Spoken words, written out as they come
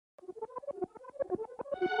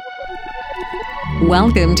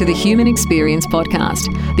Welcome to the Human Experience Podcast,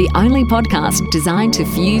 the only podcast designed to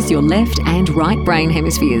fuse your left and right brain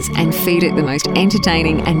hemispheres and feed it the most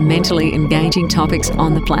entertaining and mentally engaging topics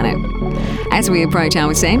on the planet. As we approach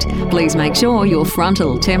our ascent, please make sure your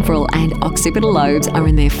frontal, temporal and occipital lobes are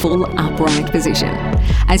in their full upright position.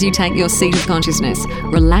 As you take your seat of consciousness,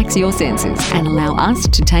 relax your senses and allow us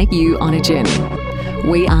to take you on a journey.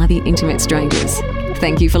 We are the Intimate Strangers.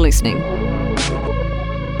 Thank you for listening.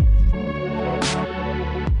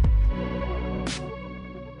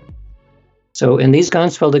 So in these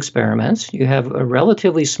Ganzfeld experiments, you have a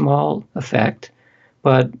relatively small effect,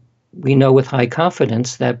 but we know with high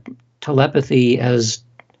confidence that telepathy, as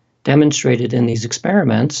demonstrated in these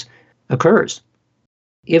experiments, occurs.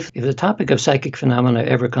 If the topic of psychic phenomena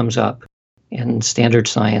ever comes up in standard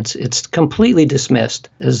science, it's completely dismissed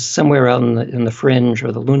as somewhere out in the fringe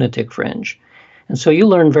or the lunatic fringe. And so you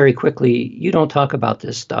learn very quickly, you don't talk about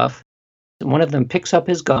this stuff. One of them picks up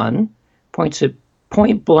his gun, points it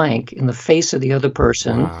point blank in the face of the other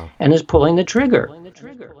person, and is pulling the trigger.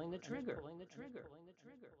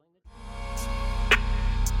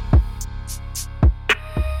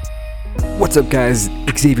 What's up, guys?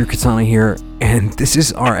 Xavier Katana here, and this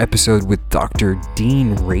is our episode with Dr.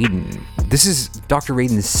 Dean Radin. This is Dr.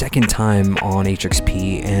 Radin's second time on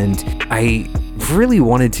HXP, and I really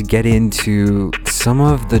wanted to get into some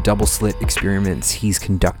of the double slit experiments he's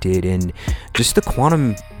conducted and just the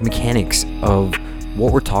quantum mechanics of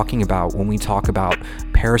what we're talking about when we talk about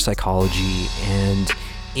parapsychology and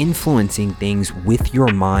influencing things with your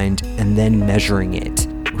mind and then measuring it.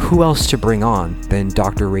 Who else to bring on than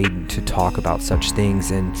Dr. Radin to talk about such things?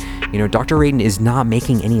 And, Dr. Radin is not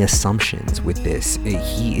making any assumptions with this.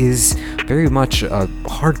 He is very much a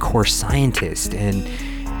hardcore scientist, and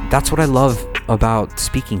that's what I love about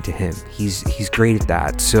speaking to him. He's great at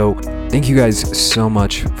that. So thank you guys so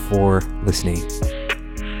much for listening.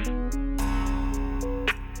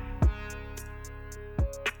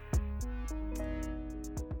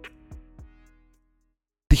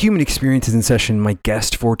 The Human Experience is in session. My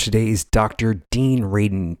guest for today is Dr. Dean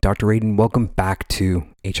Radin. Dr. Radin, welcome back to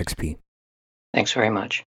HXP. Thanks very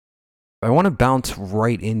much. I want to bounce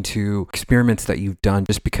right into experiments that you've done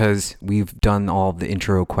just because we've done all the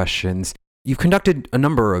intro questions. You've conducted a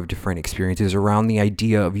number of different experiences around the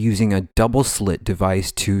idea of using a double slit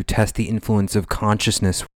device to test the influence of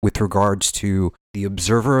consciousness with regards to the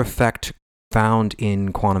observer effect found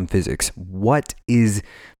in quantum physics. What is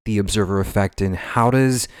the observer effect, and how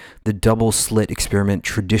does the double slit experiment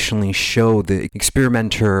traditionally show the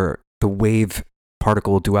experimenter the wave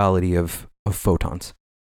particle duality of photons?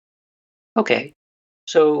 Okay,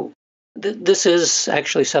 so this is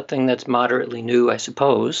actually something that's moderately new, I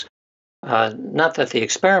suppose. Not that the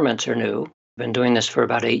experiments are new. I've been doing this for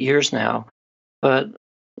about 8 years now. But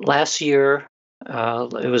last year,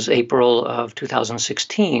 it was April of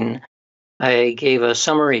 2016, I gave a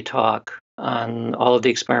summary talk on all of the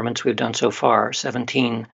experiments we've done so far,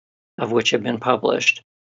 17 of which have been published,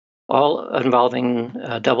 all involving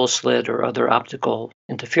double slit or other optical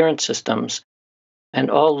interference systems, and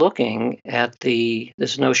all looking at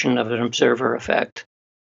this notion of an observer effect.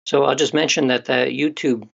 So I'll just mention that the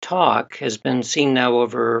YouTube talk has been seen now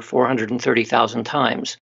over 430,000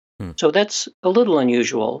 times. So that's a little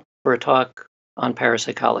unusual for a talk on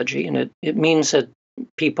parapsychology, and it means that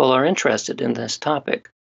people are interested in this topic.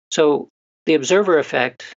 So the observer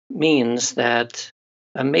effect means that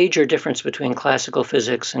a major difference between classical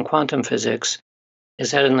physics and quantum physics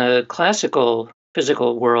is that in the classical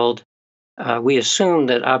physical world, we assume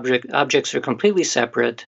that objects are completely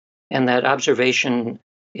separate and that observation,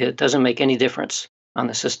 it doesn't make any difference on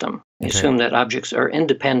the system. We assume that objects are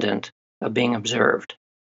independent of being observed.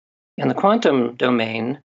 In the quantum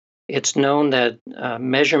domain, it's known that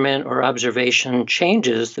measurement or observation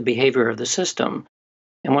changes the behavior of the system.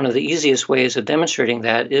 And one of the easiest ways of demonstrating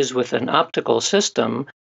that is with an optical system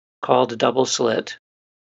called a double slit.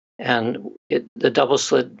 And the double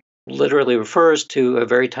slit literally refers to a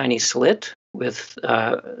very tiny slit with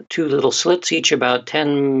two little slits, each about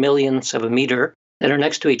 10 millionths of a meter, that are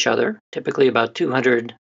next to each other, typically about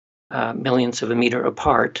 200 millionths of a meter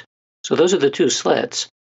apart. So those are the two slits.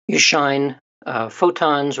 You shine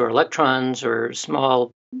photons or electrons or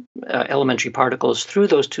small elementary particles through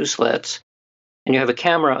those two slits, and you have a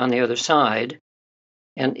camera on the other side.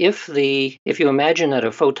 And if you imagine that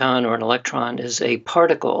a photon or an electron is a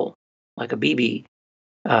particle, like a BB,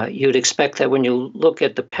 you'd expect that when you look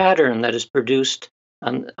at the pattern that is produced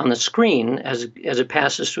on the screen as it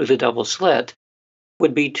passes through the double slit,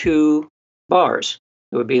 would be two bars.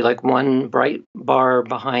 It would be like one bright bar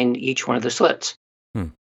behind each one of the slits.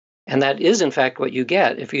 And that is, in fact, what you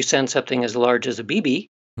get if you send something as large as a BB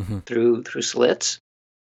Mm-hmm. through slits.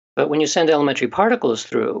 But when you send elementary particles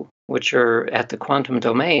through, which are at the quantum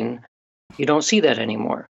domain, you don't see that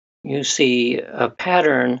anymore. You see a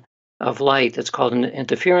pattern of light that's called an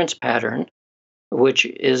interference pattern, which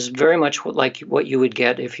is very much like what you would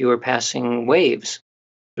get if you were passing waves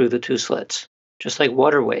through the two slits, just like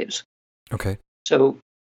water waves. Okay. So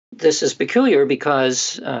this is peculiar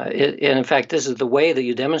because, and in fact, this is the way that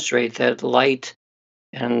you demonstrate that light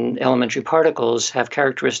and elementary particles have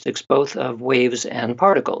characteristics both of waves and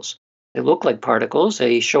particles. They look like particles.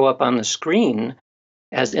 They show up on the screen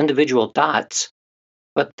as individual dots,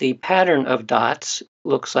 but the pattern of dots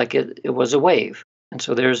looks like it was a wave. And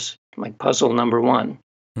so there's like puzzle number one.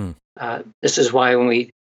 Hmm. This is why when we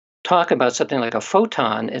talk about something like a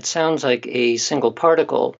photon, it sounds like a single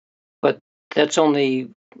particle, but it's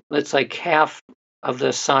like half of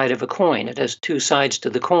the side of a coin. It has two sides to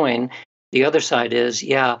the coin. The other side is,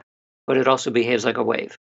 but it also behaves like a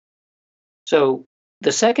wave. So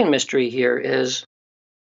the second mystery here is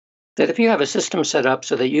that if you have a system set up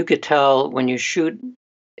so that you could tell when you shoot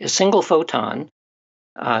a single photon,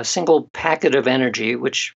 a single packet of energy,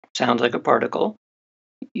 which sounds like a particle,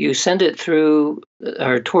 you send it through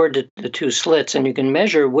or toward the two slits, and you can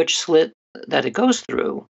measure which slit that it goes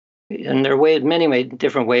through. And there are many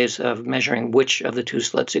different ways of measuring which of the two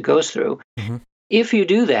slits it goes through. Mm-hmm. If you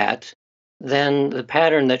do that, then the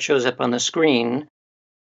pattern that shows up on the screen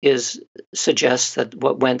suggests that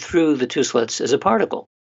what went through the two slits is a particle.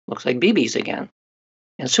 Looks like BBs again.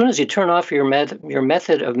 And as soon as you turn off your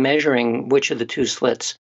method of measuring which of the two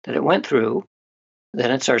slits that it went through, then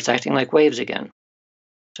it starts acting like waves again.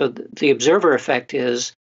 So the observer effect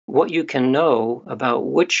is what you can know about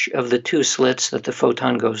which of the two slits that the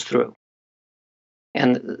photon goes through.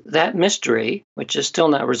 And that mystery, which is still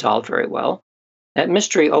not resolved very well, that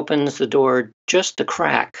mystery opens the door just a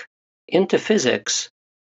crack into physics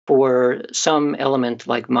for some element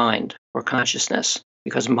like mind or consciousness,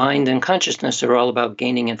 because mind and consciousness are all about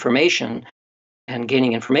gaining information, and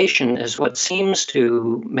gaining information is what seems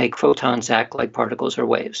to make photons act like particles or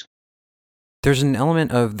waves. There's an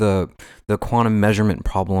element of the quantum measurement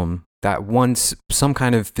problem that once some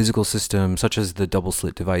kind of physical system, such as the double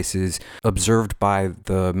slit device, is observed by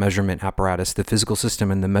the measurement apparatus, the physical system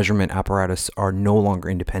and the measurement apparatus are no longer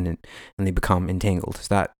independent and they become entangled.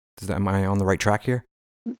 Am I on the right track here?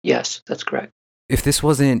 Yes, that's correct. If this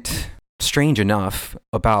wasn't strange enough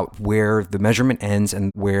about where the measurement ends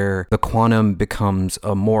and where the quantum becomes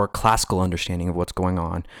a more classical understanding of what's going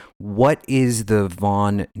on, what is the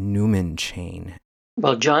von Neumann chain?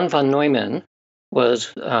 Well, John von Neumann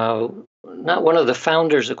was not one of the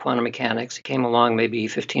founders of quantum mechanics. He came along maybe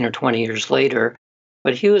 15 or 20 years later,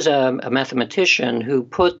 but he was a mathematician who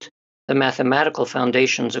put the mathematical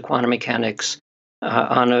foundations of quantum mechanics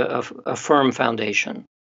on a firm foundation.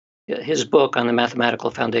 His book on the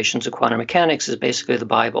mathematical foundations of quantum mechanics is basically the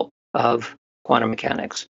Bible of quantum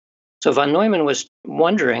mechanics. So von Neumann was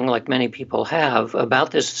wondering, like many people have,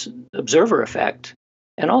 about this observer effect,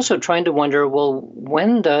 and also trying to wonder, well,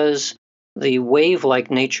 when does the wave-like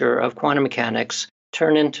nature of quantum mechanics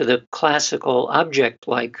turn into the classical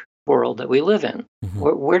object-like world that we live in? Mm-hmm.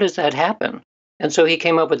 Where does that happen? And so he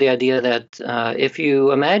came up with the idea that if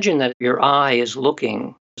you imagine that your eye is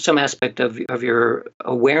looking, some aspect of your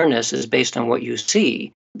awareness is based on what you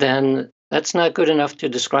see, then that's not good enough to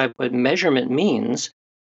describe what measurement means,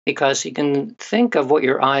 because you can think of what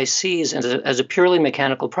your eye sees as a purely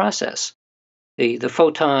mechanical process. The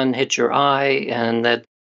photon hits your eye, and that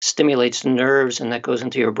stimulates the nerves, and that goes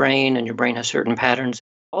into your brain, and your brain has certain patterns.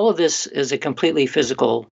 All of this is a completely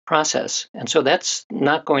physical process. And so that's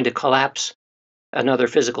not going to collapse another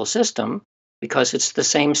physical system, because it's the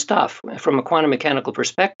same stuff. From a quantum mechanical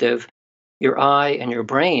perspective, your eye and your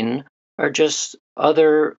brain are just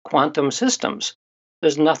other quantum systems.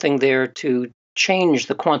 There's nothing there to change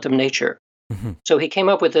the quantum nature. Mm-hmm. So he came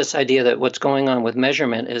up with this idea that what's going on with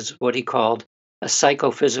measurement is what he called a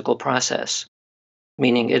psychophysical process,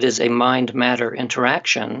 meaning it is a mind-matter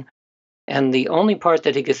interaction. And the only part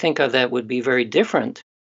that he could think of that would be very different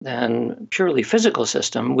than purely physical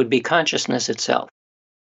system would be consciousness itself,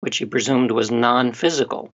 which he presumed was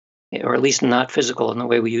non-physical, or at least not physical in the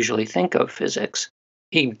way we usually think of physics.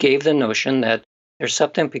 He gave the notion that there's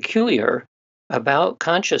something peculiar about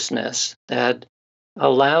consciousness that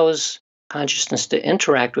allows consciousness to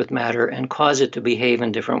interact with matter and cause it to behave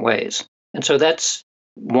in different ways. And so that's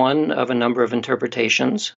one of a number of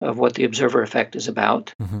interpretations of what the observer effect is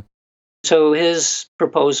about. Mm-hmm. So his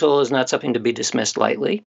proposal is not something to be dismissed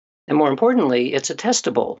lightly. And more importantly, it's a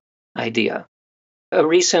testable idea. A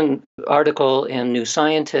recent article in New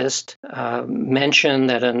Scientist mentioned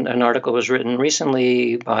that an article was written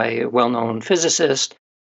recently by a well-known physicist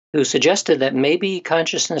who suggested that maybe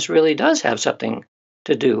consciousness really does have something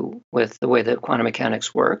to do with the way that quantum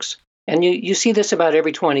mechanics works. And you see this about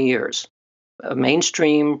every 20 years. A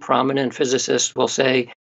mainstream prominent physicist will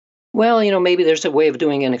say, well, maybe there's a way of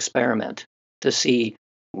doing an experiment to see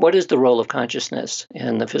what is the role of consciousness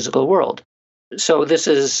in the physical world. So this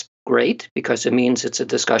is great because it means it's a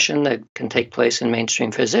discussion that can take place in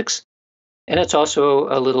mainstream physics. And it's also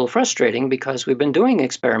a little frustrating because we've been doing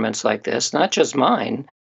experiments like this, not just mine,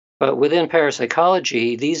 but within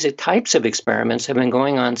parapsychology, these types of experiments have been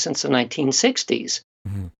going on since the 1960s.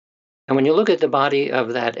 Mm-hmm. And when you look at the body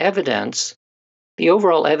of that evidence, the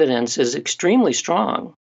overall evidence is extremely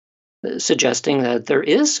strong, suggesting that there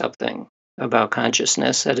is something about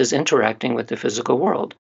consciousness that is interacting with the physical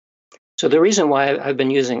world. So the reason why I've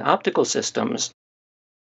been using optical systems,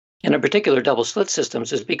 and in particular double slit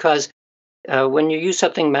systems, is because when you use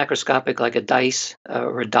something macroscopic like a dice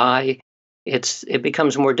or a die, it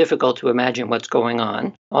becomes more difficult to imagine what's going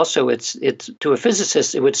on. Also, it's to a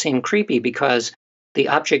physicist, it would seem creepy because the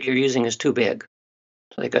object you're using is too big.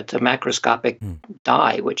 It's a macroscopic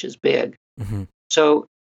die, which is big. Mm-hmm. So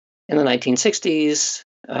in the 1960s,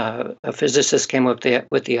 a physicist came up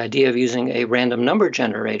with the idea of using a random number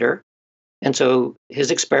generator. And so his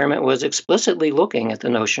experiment was explicitly looking at the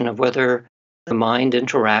notion of whether the mind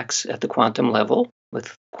interacts at the quantum level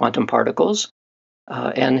with quantum particles.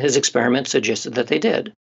 And his experiment suggested that they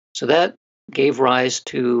did. So that gave rise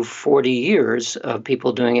to 40 years of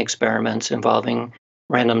people doing experiments involving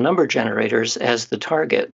random number generators as the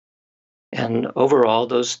target. And overall,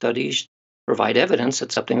 those studies provide evidence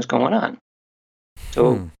that something's going on.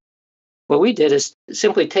 So what we did is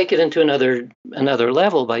simply take it into another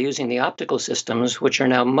level by using the optical systems, which are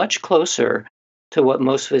now much closer to what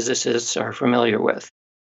most physicists are familiar with.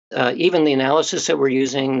 Even the analysis that we're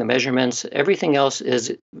using, the measurements, everything else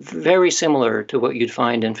is very similar to what you'd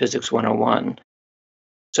find in Physics 101.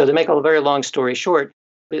 So to make a very long story short,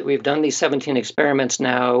 we've done these 17 experiments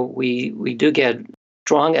now. We do get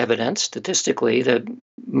strong evidence statistically that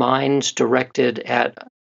minds directed at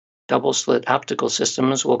double slit optical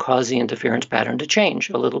systems will cause the interference pattern to change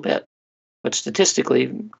a little bit, but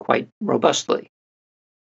statistically quite robustly.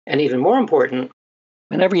 And even more important,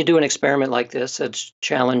 whenever you do an experiment like this that's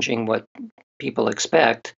challenging what people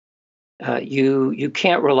expect, you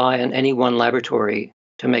can't rely on any one laboratory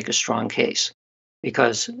to make a strong case,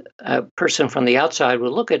 because a person from the outside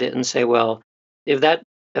will look at it and say, well, if that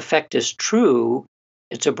effect is true,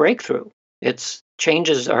 it's a breakthrough. It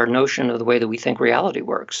changes our notion of the way that we think reality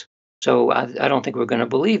works. So I don't think we're going to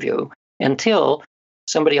believe you until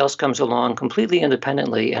somebody else comes along completely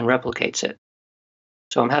independently and replicates it.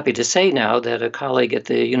 So I'm happy to say now that a colleague at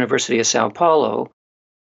the University of Sao Paulo,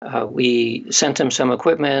 we sent him some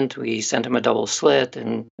equipment, we sent him a double slit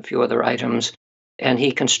and a few other items, and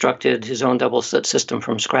he constructed his own double slit system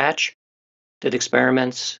from scratch, did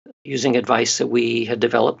experiments using advice that we had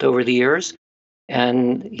developed over the years,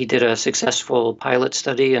 and he did a successful pilot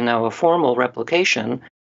study and now a formal replication,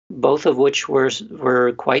 both of which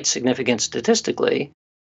were quite significant statistically,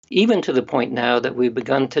 even to the point now that we've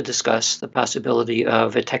begun to discuss the possibility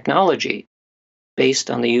of a technology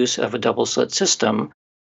based on the use of a double slit system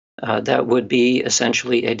that would be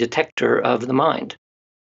essentially a detector of the mind.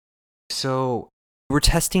 So we're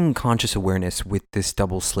testing conscious awareness with this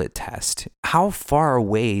double slit test. How far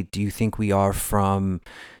away do you think we are from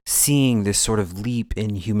seeing this sort of leap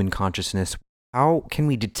in human consciousness? How can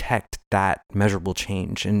we detect that measurable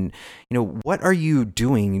change? And, what are you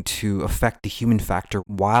doing to affect the human factor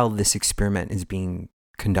while this experiment is being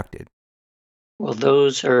conducted? Well,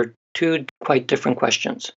 those are two quite different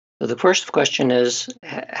questions. So the first question is,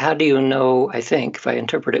 how do you know, I think, if I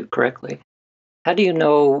interpret it correctly, how do you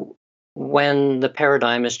know when the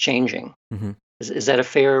paradigm is changing? Mm-hmm. Is that a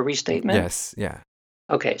fair restatement? Yes, yeah.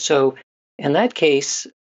 Okay, so in that case,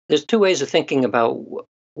 there's two ways of thinking about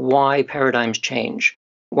why paradigms change.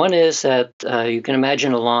 One is that you can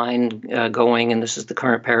imagine a line going, and this is the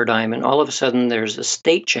current paradigm, and all of a sudden there's a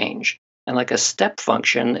state change and like a step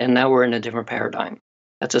function, and now we're in a different paradigm.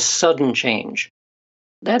 That's a sudden change.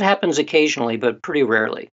 That happens occasionally, but pretty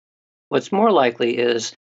rarely. What's more likely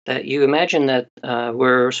is that you imagine that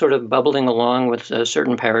we're sort of bubbling along with a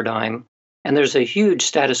certain paradigm, and there's a huge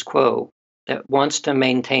status quo that wants to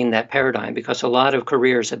maintain that paradigm because a lot of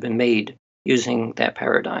careers have been made using that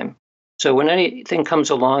paradigm. So when anything comes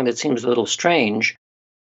along that seems a little strange,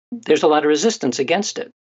 there's a lot of resistance against it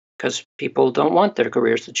because people don't want their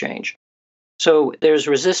careers to change. So there's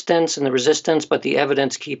resistance and the resistance, but the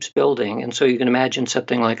evidence keeps building. And so you can imagine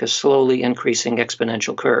something like a slowly increasing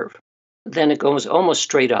exponential curve. Then it goes almost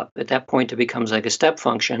straight up. At that point, it becomes like a step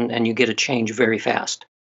function, and you get a change very fast.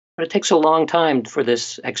 But it takes a long time for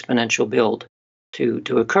this exponential build to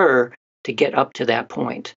occur to get up to that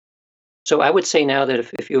point. So I would say now that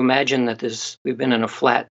if you imagine that we've been in a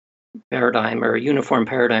flat paradigm or a uniform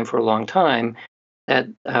paradigm for a long time, that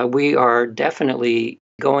we are definitely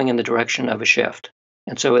going in the direction of a shift.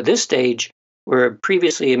 And so at this stage, where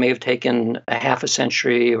previously it may have taken a half a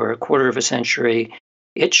century or a quarter of a century,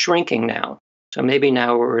 it's shrinking now. So maybe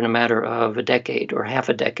now we're in a matter of a decade or half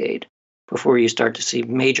a decade before you start to see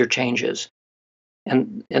major changes.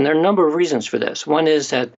 And there are a number of reasons for this. One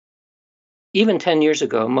is that even 10 years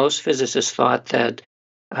ago, most physicists thought that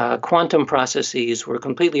quantum processes were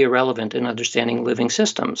completely irrelevant in understanding living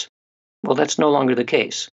systems. Well, that's no longer the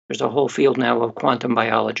case. There's a whole field now of quantum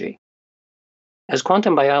biology. As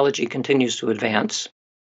quantum biology continues to advance,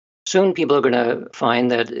 soon people are going to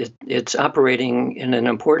find that it's operating in an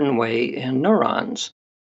important way in neurons.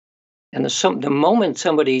 And the moment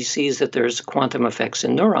somebody sees that there's quantum effects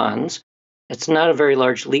in neurons, it's not a very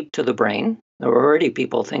large leap to the brain. There are already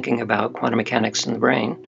people thinking about quantum mechanics in the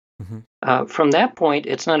brain. Mm-hmm. From that point,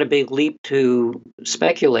 it's not a big leap to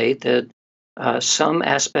speculate that some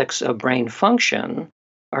aspects of brain function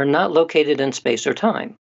are not located in space or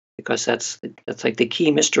time, because that's like the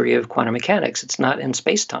key mystery of quantum mechanics. It's not in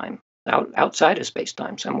space-time, outside of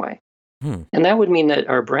space-time some way. And that would mean that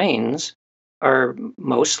our brains are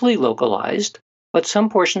mostly localized, but some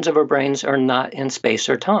portions of our brains are not in space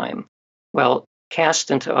or time. Well, cast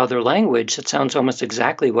into other language, it sounds almost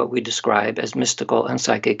exactly what we describe as mystical and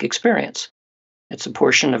psychic experience. It's a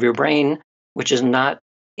portion of your brain which is not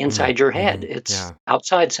inside your head. It's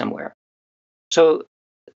outside somewhere. So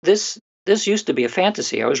this used to be a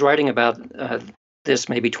fantasy. I was writing about this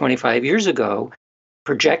maybe 25 years ago,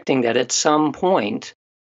 projecting that at some point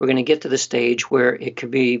we're going to get to the stage where it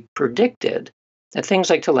could be predicted that things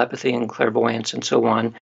like telepathy and clairvoyance and so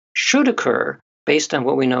on should occur based on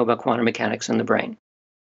what we know about quantum mechanics in the brain.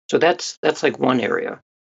 So that's like one area.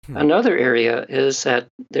 Another area is that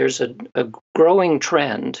there's a growing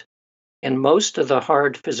trend in most of the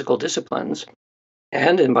hard physical disciplines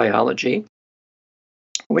and in biology,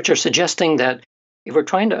 which are suggesting that if we're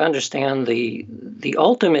trying to understand the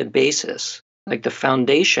ultimate basis, like the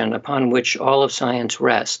foundation upon which all of science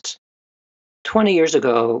rests, 20 years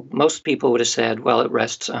ago, most people would have said, well, it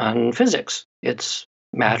rests on physics. It's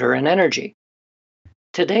matter and energy.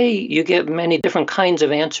 Today, you get many different kinds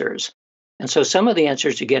of answers. And so some of the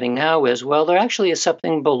answers you're getting now is, well, there actually is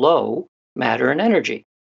something below matter and energy.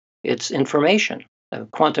 It's information.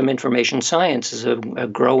 Quantum information science is a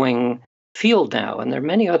growing field now. And there are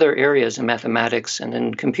many other areas in mathematics and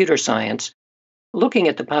in computer science looking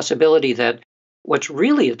at the possibility that what's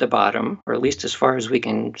really at the bottom, or at least as far as we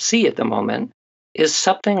can see at the moment, is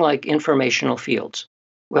something like informational fields.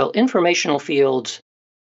 Well, informational fields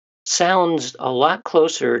sounds a lot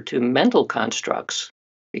closer to mental constructs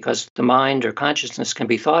because the mind or consciousness can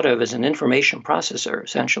be thought of as an information processor,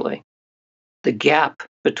 essentially. The gap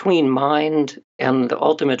between mind and the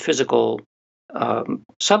ultimate physical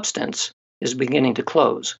substance is beginning to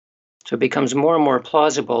close. So it becomes more and more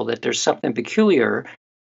plausible that there's something peculiar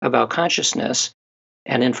about consciousness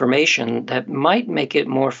and information that might make it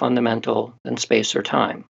more fundamental than space or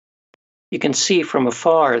time. You can see from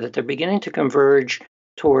afar that they're beginning to converge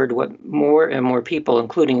toward what more and more people,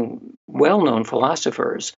 including well-known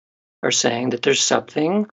philosophers, are saying, that there's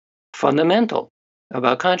something fundamental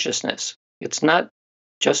about consciousness. It's not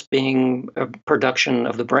just being a production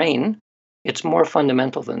of the brain. It's more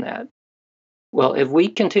fundamental than that. Well, if we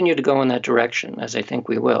continue to go in that direction, as I think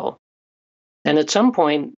we will, then at some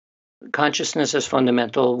point, consciousness as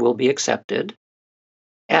fundamental will be accepted.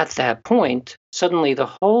 At that point, suddenly the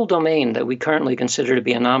whole domain that we currently consider to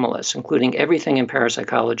be anomalous, including everything in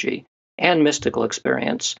parapsychology and mystical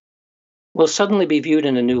experience, will suddenly be viewed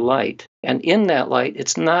in a new light. And in that light,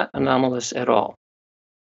 it's not anomalous at all.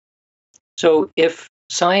 So if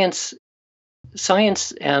science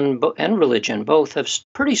and religion both have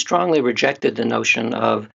pretty strongly rejected the notion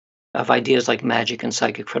of ideas like magic and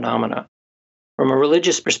psychic phenomena. From a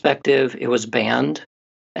religious perspective, it was banned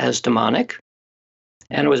as demonic.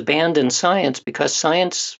 And it was banned in science because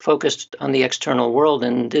science focused on the external world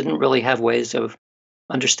and didn't really have ways of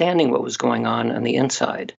understanding what was going on the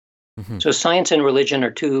inside. Mm-hmm. So science and religion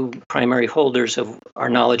are two primary holders of our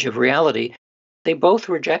knowledge of reality. They both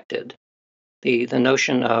rejected the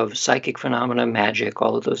notion of psychic phenomena, magic,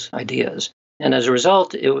 all of those ideas. And as a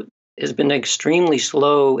result, has been extremely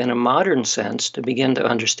slow in a modern sense to begin to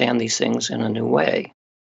understand these things in a new way.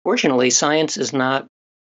 Fortunately, science is not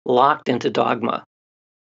locked into dogma.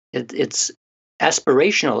 Its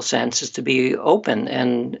aspirational sense is to be open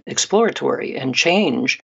and exploratory and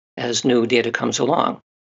change as new data comes along.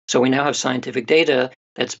 So we now have scientific data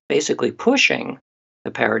that's basically pushing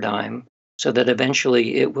the paradigm so that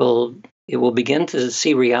eventually it will begin to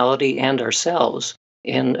see reality and ourselves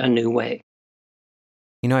in a new way.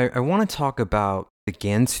 I want to talk about the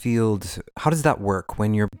GANS field. How does that work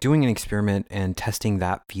when you're doing an experiment and testing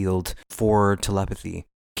that field for telepathy?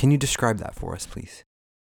 Can you describe that for us, please?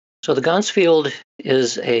 So the GANS field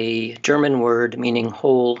is a German word meaning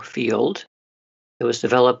whole field. It was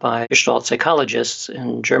developed by Gestalt psychologists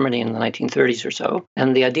in Germany in the 1930s or so.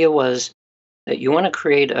 And the idea was that you want to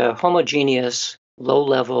create a homogeneous,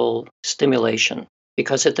 low-level stimulation.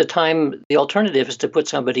 Because at the time, the alternative is to put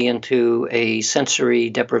somebody into a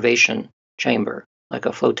sensory deprivation chamber, like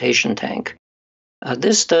a flotation tank.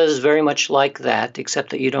 This does very much like that,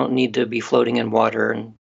 except that you don't need to be floating in water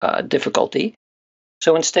and difficulty.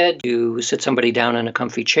 So instead, you sit somebody down in a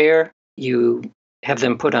comfy chair, you have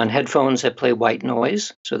them put on headphones that play white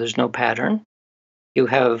noise, so there's no pattern. You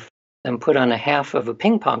have them put on a half of a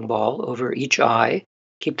ping pong ball over each eye,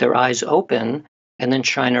 keep their eyes open, and then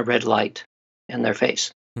shine a red light in their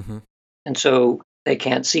face. Mm-hmm. And so they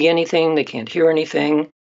can't see anything, they can't hear anything,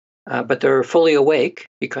 but they're fully awake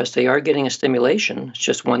because they are getting a stimulation. It's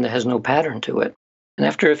just one that has no pattern to it. And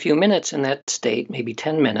after a few minutes in that state, maybe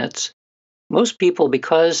 10 minutes, most people,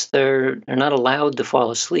 because they're not allowed to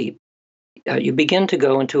fall asleep, you begin to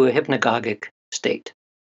go into a hypnagogic state.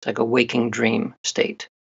 It's like a waking dream state.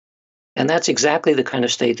 And that's exactly the kind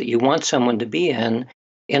of state that you want someone to be in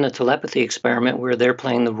a telepathy experiment where they're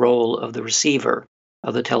playing the role of the receiver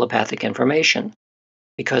of the telepathic information.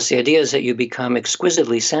 Because the idea is that you become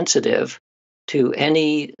exquisitely sensitive to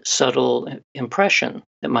any subtle impression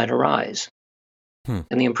that might arise. And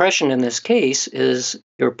the impression in this case is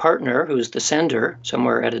your partner, who's the sender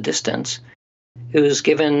somewhere at a distance, who's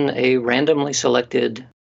given a randomly selected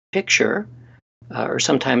picture, or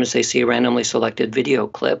sometimes they see a randomly selected video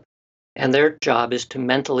clip, and their job is to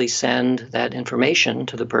mentally send that information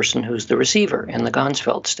to the person who's the receiver in the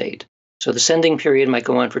Ganzfeld state. So the sending period might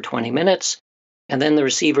go on for 20 minutes, and then the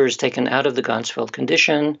receiver is taken out of the Ganzfeld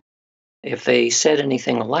condition. If they said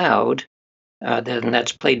anything aloud, then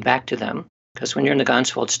that's played back to them. Because when you're in the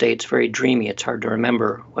Ganzfeld state, it's very dreamy. It's hard to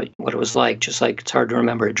remember what it was like, just like it's hard to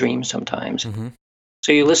remember a dream sometimes. Mm-hmm.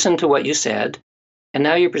 So you listen to what you said, and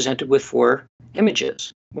now you're presented with 4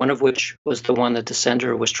 images, one of which was the one that the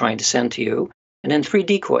sender was trying to send to you, and then 3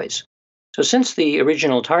 decoys. So since the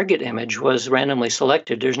original target image was randomly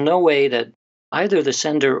selected, there's no way that either the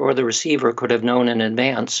sender or the receiver could have known in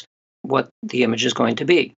advance what the image is going to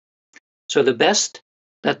be. So the best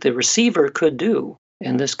that the receiver could do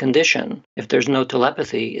in this condition, if there's no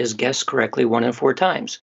telepathy, is guess correctly 1 in 4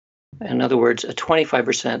 times. In other words, a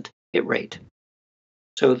 25% hit rate.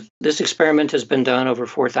 So this experiment has been done over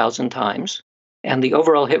 4,000 times, and the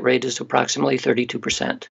overall hit rate is approximately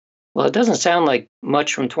 32%. Well, it doesn't sound like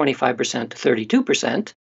much from 25% to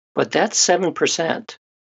 32%, but that's 7%,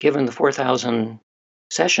 given the 4,000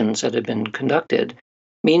 sessions that have been conducted,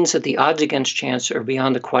 means that the odds against chance are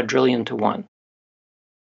beyond a quadrillion to 1.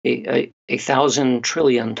 A 1,000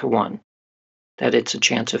 trillion to 1, that it's a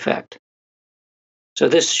chance effect. So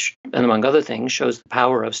this, and among other things, shows the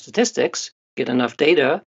power of statistics. Get enough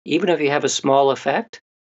data, even if you have a small effect,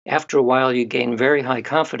 after a while you gain very high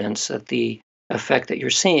confidence that the effect that you're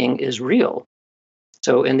seeing is real.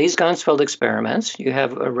 So in these Ganzfeld experiments, you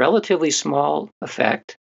have a relatively small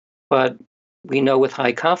effect, but we know with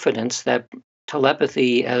high confidence that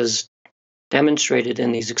telepathy, as demonstrated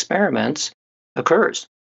in these experiments, occurs.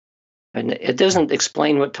 And it doesn't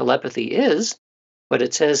explain what telepathy is, but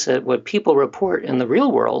it says that what people report in the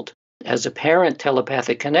real world as apparent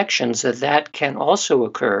telepathic connections, that can also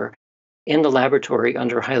occur in the laboratory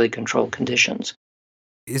under highly controlled conditions.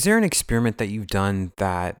 Is there an experiment that you've done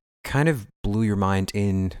that kind of blew your mind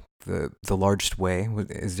in the largest way?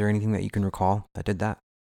 Is there anything that you can recall that did that?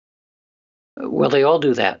 Well, they all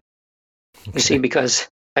do that. Okay. You see, because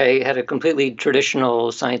I had a completely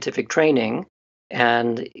traditional scientific training,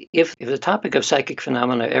 and if the topic of psychic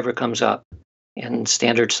phenomena ever comes up in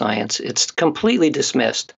standard science, it's completely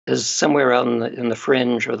dismissed as somewhere out in the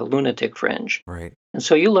fringe or the lunatic fringe. Right. And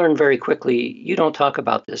so you learn very quickly, you don't talk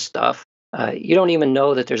about this stuff. You don't even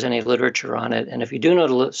know that there's any literature on it. And if you do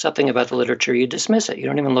know something about the literature, you dismiss it. You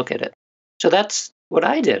don't even look at it. So that's what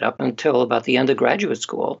I did up until about the end of graduate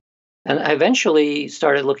school. And I eventually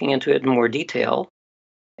started looking into it in more detail.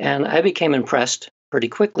 And I became impressed pretty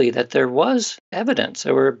quickly that there was evidence.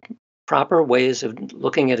 There were proper ways of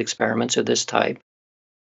looking at experiments of this type.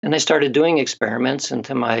 And I started doing experiments, and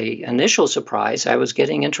to my initial surprise, I was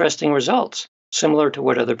getting interesting results, similar to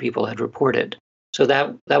what other people had reported. So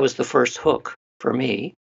that was the first hook for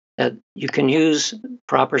me, that you can use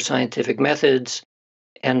proper scientific methods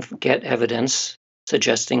and get evidence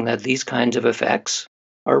suggesting that these kinds of effects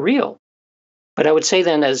are real. But I would say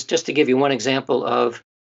then, as just to give you one example of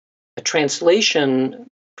a translation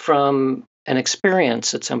from an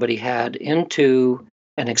experience that somebody had into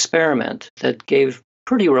an experiment that gave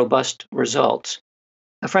pretty robust results.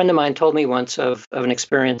 A friend of mine told me once of an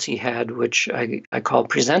experience he had, which I call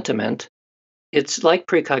presentiment. It's like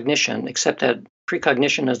precognition, except that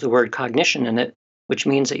precognition has the word cognition in it, which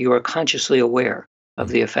means that you are consciously aware of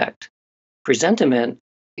the effect. Presentiment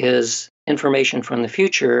is information from the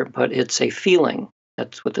future, but it's a feeling.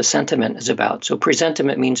 That's what the sentiment is about. So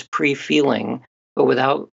presentiment means pre-feeling, but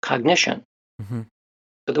without cognition. Mm-hmm.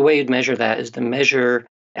 So the way you'd measure that is to measure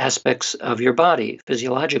aspects of your body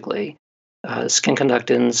physiologically, skin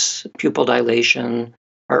conductance, pupil dilation,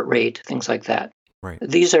 heart rate, things like that. Right.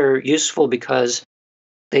 These are useful because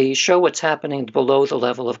they show what's happening below the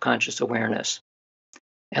level of conscious awareness.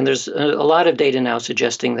 And there's a lot of data now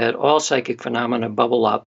suggesting that all psychic phenomena bubble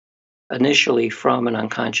up initially from an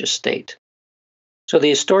unconscious state. So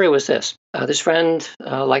the story was this. This friend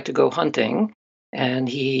liked to go hunting, and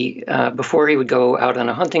he, before he would go out on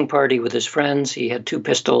a hunting party with his friends, he had 2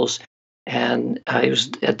 pistols, and he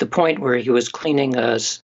was at the point where he was cleaning a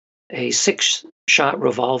 6-shot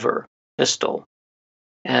revolver pistol.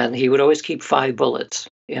 And he would always keep 5 bullets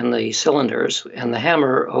in the cylinders and the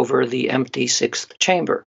hammer over the empty 6th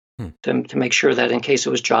chamber to make sure that in case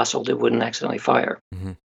it was jostled, it wouldn't accidentally fire.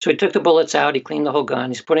 Mm-hmm. So he took the bullets out, he cleaned the whole gun,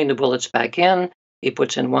 he's putting the bullets back in, he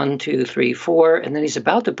puts in 1, 2, 3, 4, and then he's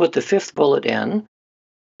about to put the 5th bullet in,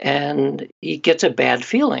 and he gets a bad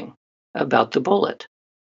feeling about the bullet.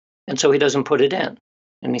 And so he doesn't put it in,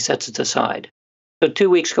 and he sets it aside. So 2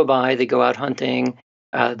 weeks go by, they go out hunting,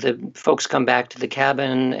 the folks come back to the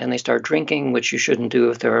cabin, and they start drinking, which you shouldn't do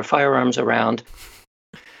if there are firearms around.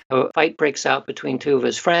 A fight breaks out between 2 of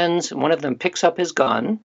his friends, and one of them picks up his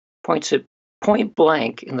gun, points it point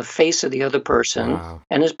blank in the face of the other person, Wow.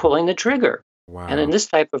 and is pulling the trigger. Wow. And in this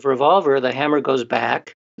type of revolver, the hammer goes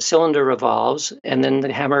back, the cylinder revolves, and then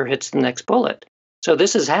the hammer hits the next bullet. So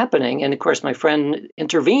this is happening, and of course my friend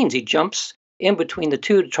intervenes. He jumps in between the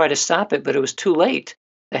 2 to try to stop it, but it was too late.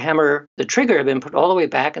 The trigger had been put all the way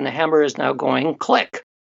back, and the hammer is now going click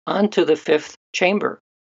onto the 5th chamber.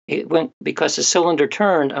 It went because the cylinder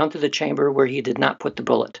turned onto the chamber where he did not put the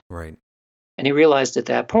bullet. Right. And he realized at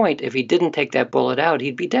that point, if he didn't take that bullet out,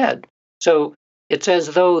 he'd be dead. So it's as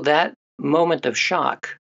though that moment of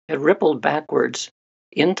shock had rippled backwards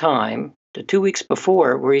in time to 2 weeks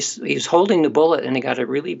before, where he's holding the bullet and he got a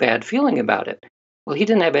really bad feeling about it. Well, he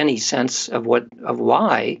didn't have any sense of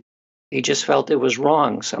why. He just felt it was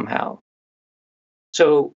wrong somehow.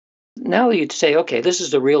 So now you'd say, okay, this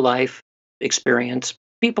is a real life experience.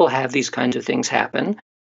 People have these kinds of things happen.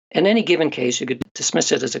 In any given case, you could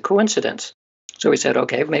dismiss it as a coincidence. So we said,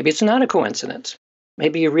 okay, maybe it's not a coincidence.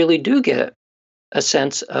 Maybe you really do get a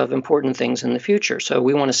sense of important things in the future. So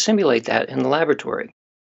we want to simulate that in the laboratory.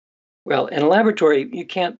 Well, in a laboratory, you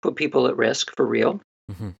can't put people at risk for real,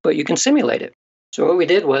 but you can simulate it. So what we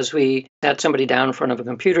did was we sat somebody down in front of a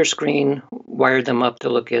computer screen, wired them up to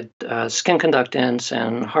look at skin conductance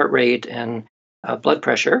and heart rate and blood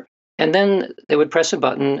pressure. And then they would press a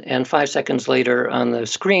button, and 5 seconds later on the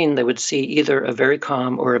screen, they would see either a very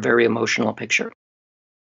calm or a very emotional picture.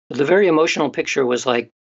 The very emotional picture was like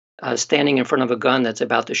standing in front of a gun that's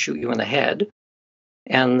about to shoot you in the head.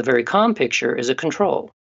 And the very calm picture is a control.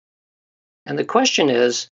 And the question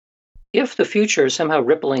is, if the future is somehow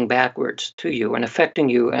rippling backwards to you and affecting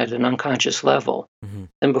you at an unconscious level,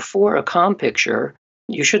 then before a calm picture,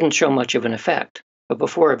 you shouldn't show much of an effect. But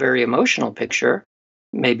before a very emotional picture,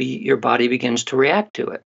 maybe your body begins to react to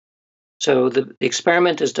it. So the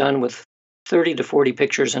experiment is done with 30 to 40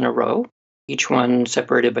 pictures in a row, each one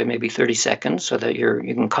separated by maybe 30 seconds so that you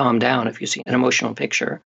can calm down if you see an emotional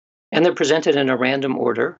picture. And they're presented in a random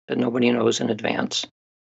order that nobody knows in advance.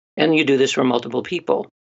 And you do this for multiple people.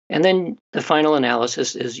 And then the final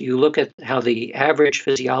analysis is you look at how the average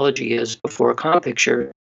physiology is before a calm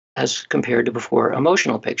picture as compared to before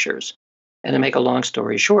emotional pictures. And to make a long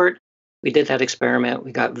story short, we did that experiment.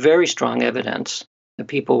 We got very strong evidence that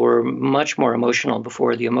people were much more emotional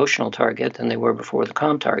before the emotional target than they were before the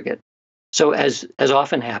calm target. So as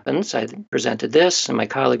often happens, I presented this, and my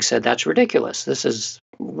colleague said, that's ridiculous. This is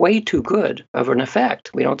way too good of an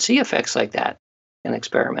effect. We don't see effects like that in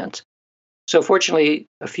experiments. So fortunately,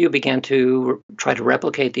 a few began to try to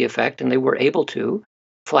replicate the effect, and they were able to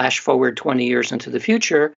flash forward 20 years into the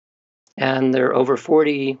future. And there are over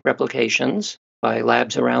 40 replications by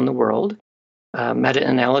labs around the world.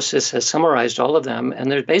 Meta-analysis has summarized all of them,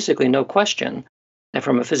 and there's basically no question that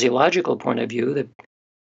from a physiological point of view, that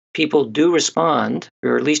people do respond,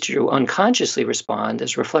 or at least you unconsciously respond,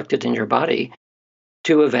 as reflected in your body,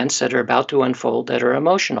 to events that are about to unfold that are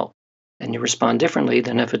emotional. And you respond differently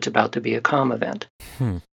than if it's about to be a calm event.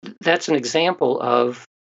 That's an example of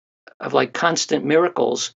like constant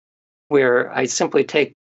miracles, where I simply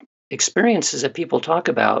take experiences that people talk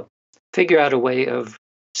about, figure out a way of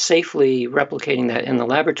safely replicating that in the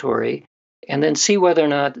laboratory, and then see whether or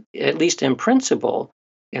not, at least in principle,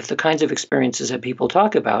 if the kinds of experiences that people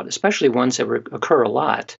talk about, especially ones that occur a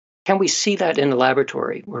lot, can we see that in the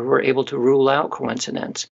laboratory where we're able to rule out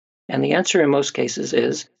coincidence? And the answer in most cases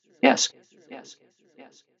is yes.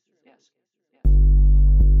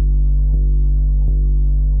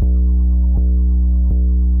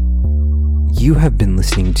 You have been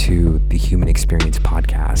listening to the Human Experience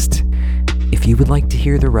Podcast. If you would like to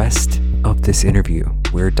hear the rest of this interview,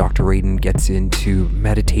 where Dr. Radin gets into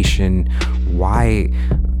meditation, why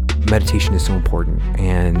meditation is so important,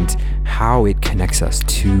 and how it connects us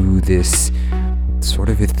to this sort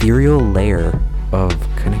of ethereal layer of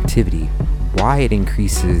connectivity, why it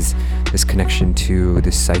increases this connection to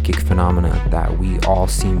the psychic phenomena that we all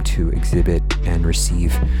seem to exhibit and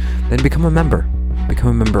receive, then become a member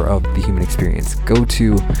of the Human Experience. Go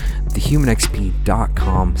to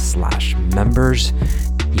thehumanxp.com/members.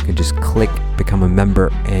 You can just click become a member,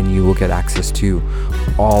 and you will get access to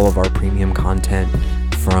all of our premium content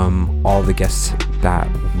from all the guests that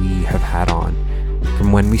we have had on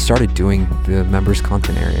from when we started doing the members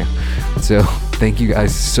content area. So thank you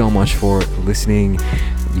guys so much for listening.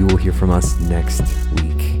 You will hear from us next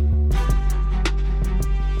week.